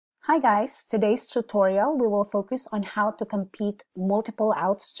Hi guys, today's tutorial we will focus on how to compete multiple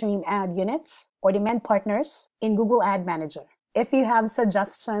Outstream ad units or demand partners in Google Ad Manager. If you have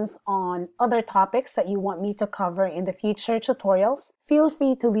suggestions on other topics that you want me to cover in the future tutorials, feel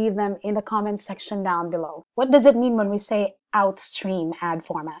free to leave them in the comment section down below. What does it mean when we say Outstream ad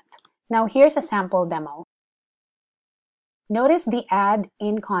format? Now here's a sample demo. Notice the ad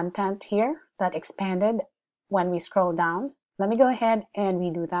in content here that expanded when we scroll down. Let me go ahead and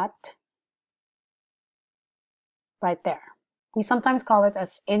redo that right there. We sometimes call it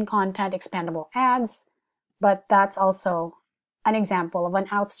as in-content expandable ads, but that's also an example of an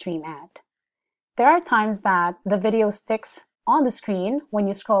Outstream ad. There are times that the video sticks on the screen when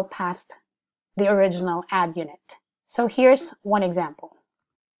you scroll past the original ad unit. So here's one example.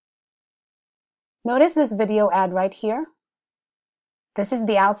 Notice this video ad right here. This is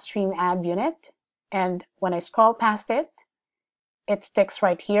the Outstream ad unit, and when I scroll past it, it sticks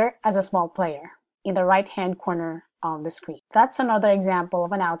right here as a small player in the right-hand corner of the screen. That's another example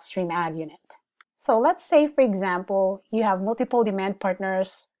of an Outstream ad unit. So let's say, for example, you have multiple demand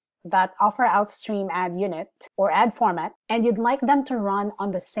partners that offer Outstream ad unit or ad format, and you'd like them to run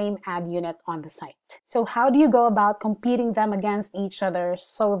on the same ad unit on the site. So how do you go about competing them against each other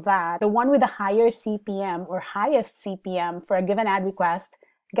so that the one with the higher CPM or highest CPM for a given ad request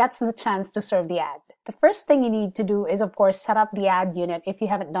gets the chance to serve the ad? The first thing you need to do is, of course, set up the ad unit if you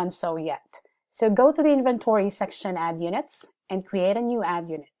haven't done so yet. So go to the inventory section, ad units, and create a new ad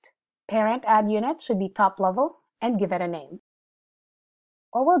unit. Parent ad unit should be top level and give it a name.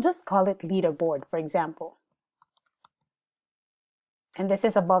 Or we'll just call it leaderboard, for example. And this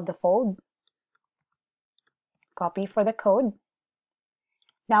is above the fold. Copy for the code.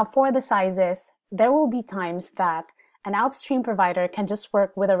 Now for the sizes, there will be times that an Outstream provider can just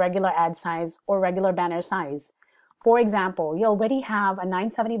work with a regular ad size or regular banner size. For example, you already have a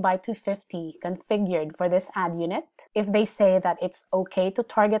 970 by 250 configured for this ad unit. If they say that it's okay to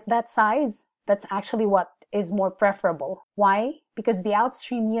target that size, that's actually what is more preferable. Why? Because the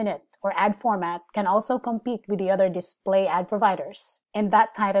Outstream unit or ad format can also compete with the other display ad providers, and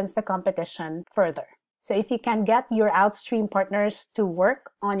that tightens the competition further. So if you can get your Outstream partners to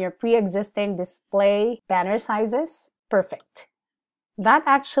work on your pre-existing display banner sizes, perfect. That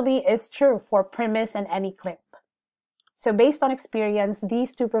actually is true for Premise and AnyClip. So based on experience,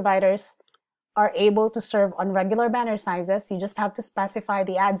 these two providers are able to serve on regular banner sizes. You just have to specify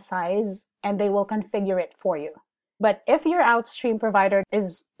the ad size and they will configure it for you. But if your Outstream provider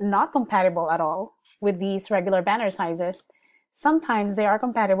is not compatible at all with these regular banner sizes, sometimes they are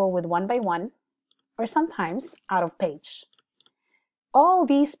compatible with 1x1 or sometimes out of page. All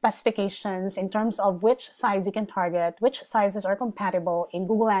these specifications in terms of which size you can target, which sizes are compatible in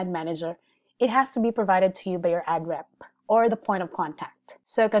Google Ad Manager, it has to be provided to you by your ad rep or the point of contact.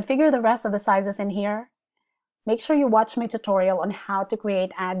 So configure the rest of the sizes in here. Make sure you watch my tutorial on how to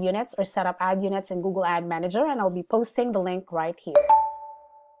create ad units or set up ad units in Google Ad Manager, and I'll be posting the link right here.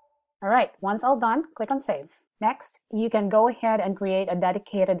 All right, once all done, click on Save. Next, you can go ahead and create a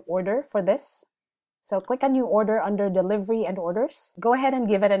dedicated order for this. So click on New Order under Delivery and Orders. Go ahead and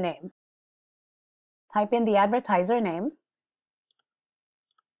give it a name. Type in the advertiser name.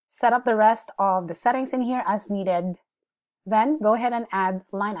 Set up the rest of the settings in here as needed. Then go ahead and add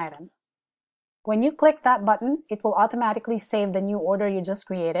line item. When you click that button, it will automatically save the new order you just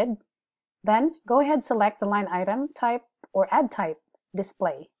created. Then go ahead and select the line item type or ad type,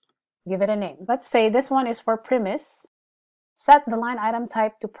 display. Give it a name. Let's say this one is for Premise. Set the line item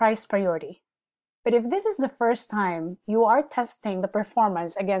type to price priority. But if this is the first time you are testing the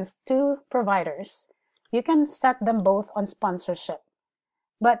performance against two providers, you can set them both on sponsorship.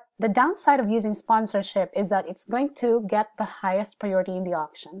 But the downside of using sponsorship is that it's going to get the highest priority in the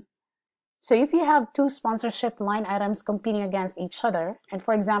auction. So if you have two sponsorship line items competing against each other, and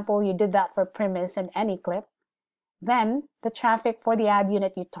for example, you did that for Premise and AnyClip, then the traffic for the ad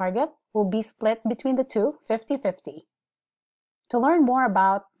unit you target will be split between the two 50-50. To learn more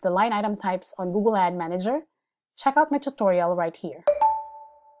about the line item types on Google Ad Manager, check out my tutorial right here.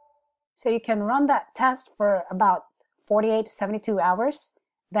 So you can run that test for about 48 to 72 hours,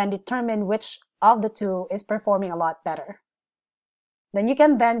 then determine which of the two is performing a lot better. Then you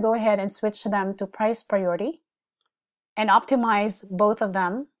can then go ahead and switch them to price priority and optimize both of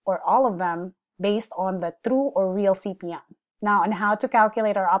them or all of them based on the true or real CPM. Now, on how to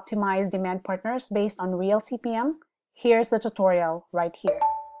calculate or optimize demand partners based on real CPM, here's the tutorial right here.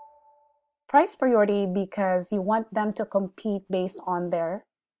 Price priority because you want them to compete based on their,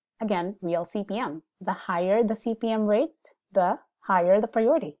 again, real CPM. The higher the CPM rate, the higher the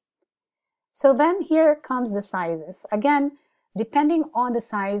priority. So then here comes the sizes. Again, Depending on the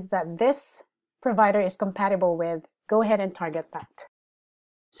size that this provider is compatible with, go ahead and target that.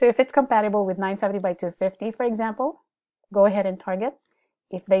 So if it's compatible with 970 by 250, for example, go ahead and target.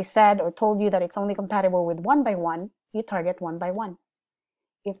 If they said or told you that it's only compatible with 1 by 1, you target 1 by 1.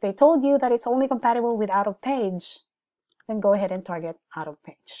 If they told you that it's only compatible with out of page, then go ahead and target out of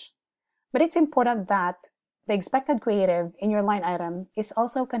page. But it's important that the expected creative in your line item is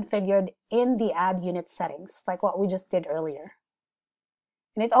also configured in the ad unit settings, like what we just did earlier.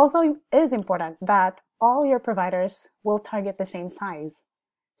 And it also is important that all your providers will target the same size,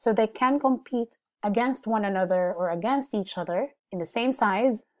 so they can compete against one another or against each other in the same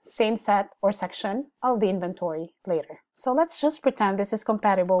size, same set or section of the inventory later. So let's just pretend this is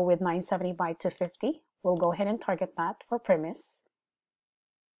compatible with 970 by 250. We'll go ahead and target that for premise.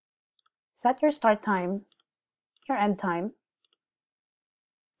 Set your start time, your end time,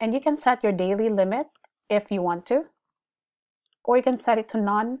 and you can set your daily limit if you want to, or you can set it to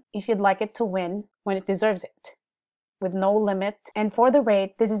none if you'd like it to win when it deserves it, with no limit. And for the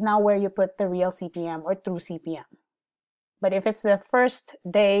rate, this is now where you put the real CPM or true CPM. But if it's the first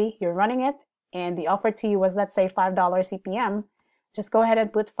day you're running it and the offer to you was, let's say, $5 CPM, just go ahead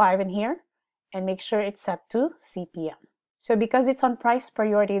and put 5 in here and make sure it's set to CPM. So because it's on price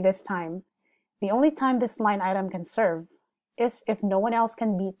priority this time, the only time this line item can serve is if no one else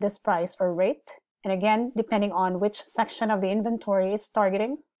can beat this price or rate. And again, depending on which section of the inventory is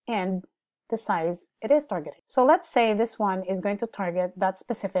targeting and the size it is targeting. So let's say this one is going to target that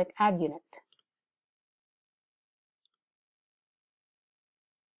specific ad unit.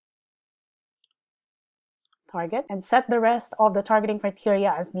 Target and set the rest of the targeting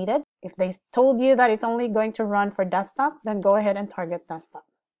criteria as needed. If they told you that it's only going to run for desktop, then go ahead and target desktop.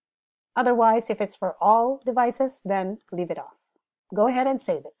 Otherwise, if it's for all devices, then leave it off. Go ahead and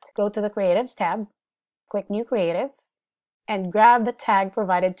save it. Go to the Creatives tab, click New Creative, and grab the tag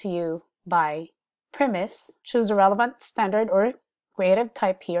provided to you by premise. Choose a relevant standard or creative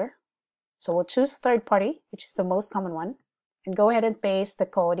type here. So we'll choose third party, which is the most common one, and go ahead and paste the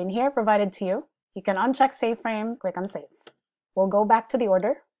code in here provided to you. You can uncheck Save Frame, click on Save. We'll go back to the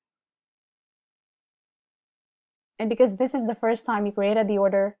order. And because this is the first time you created the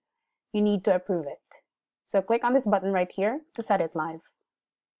order, you need to approve it. So click on this button right here to set it live.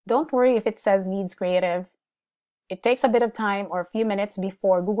 Don't worry if it says needs creative. It takes a bit of time or a few minutes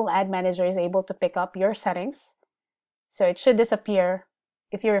before Google Ad Manager is able to pick up your settings. So it should disappear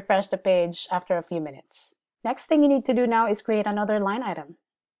if you refresh the page after a few minutes. Next thing you need to do now is create another line item.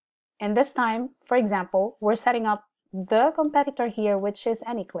 And this time, for example, we're setting up the competitor here, which is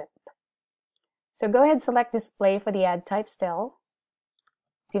AnyClip. So go ahead, select display for the ad type still.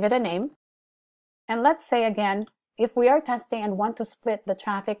 Give it a name. And let's say again, if we are testing and want to split the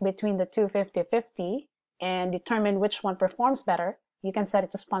traffic between the two 50-50 and determine which one performs better, you can set it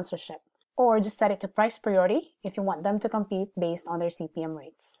to sponsorship. Or just set it to price priority if you want them to compete based on their CPM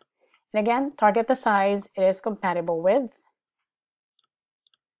rates. And again, target the size it is compatible with.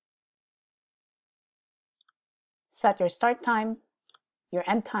 Set your start time, your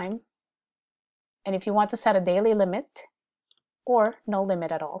end time, and if you want to set a daily limit or no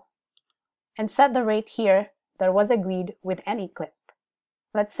limit at all. And set the rate here that was agreed with AnyClip.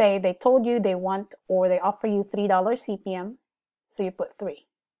 Let's say they told you they want or they offer you $3 CPM, so you put 3.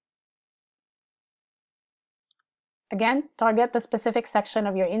 Again, target the specific section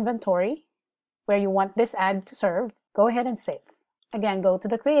of your inventory where you want this ad to serve. Go ahead and save. Again, go to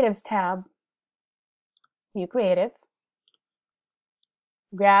the Creatives tab, New Creative.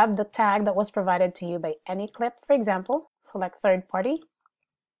 Grab the tag that was provided to you by AnyClip, for example. Select third party.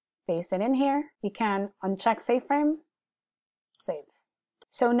 Paste it in here. You can uncheck Save Frame. Save.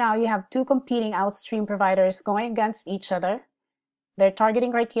 So now you have two competing Outstream providers going against each other. Their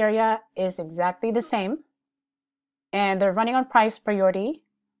targeting criteria is exactly the same. And they're running on price priority.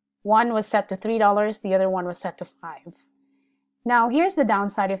 One was set to $3, the other one was set to $5. Now here's the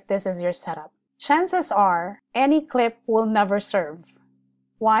downside if this is your setup. Chances are AnyClip will never serve.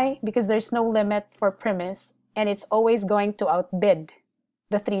 Why? Because there's no limit for premise and it's always going to outbid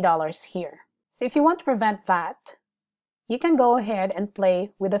the $3 here. So if you want to prevent that, you can go ahead and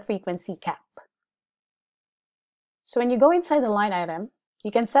play with a frequency cap. So when you go inside the line item,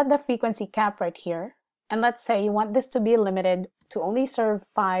 you can set the frequency cap right here. And let's say you want this to be limited to only serve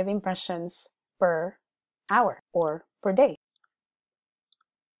 5 impressions per hour or per day.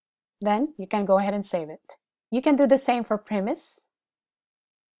 Then you can go ahead and save it. You can do the same for premise.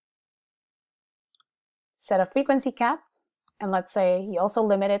 Set a frequency cap, and let's say you also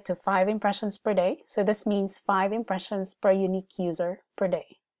limit it to 5 impressions per day. So this means 5 impressions per unique user per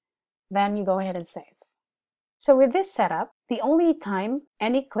day. Then you go ahead and save. So with this setup, the only time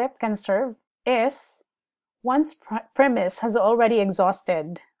any clip can serve is once Premise has already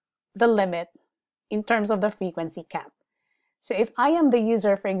exhausted the limit in terms of the frequency cap. So if I am the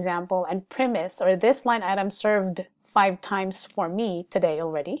user, for example, and Premise or this line item served 5 times for me today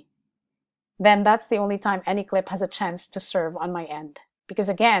already, then that's the only time any clip has a chance to serve on my end. Because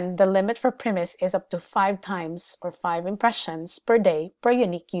again, the limit for Premise is up to 5 times or 5 impressions per day per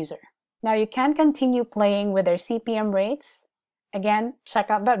unique user. Now you can continue playing with their CPM rates. Again, check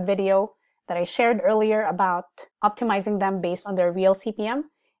out that video that I shared earlier about optimizing them based on their real CPM.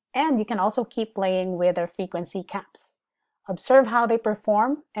 And you can also keep playing with their frequency caps. Observe how they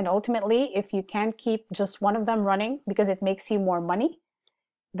perform, and ultimately, if you can't keep just one of them running because it makes you more money,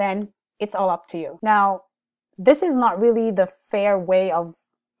 then it's all up to you. Now, this is not really the fair way of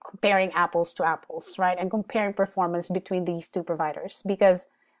comparing apples to apples, right? And comparing performance between these two providers. Because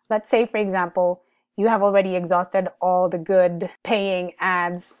let's say, for example, you have already exhausted all the good paying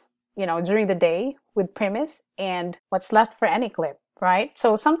ads, during the day with Premise, and what's left for any clip, right?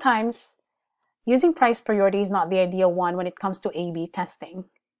 So sometimes using price priority is not the ideal one when it comes to A/B testing.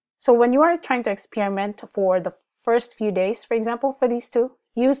 So when you are trying to experiment for the first few days, for example, for these two,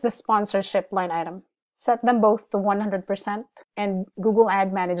 use the sponsorship line item. Set them both to 100%, and Google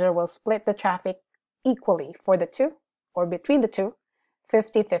Ad Manager will split the traffic equally for the two, or between the two,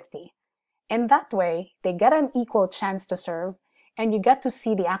 50-50. In that way, they get an equal chance to serve, and you get to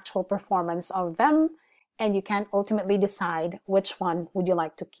see the actual performance of them, and you can ultimately decide which one would you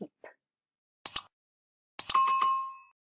like to keep.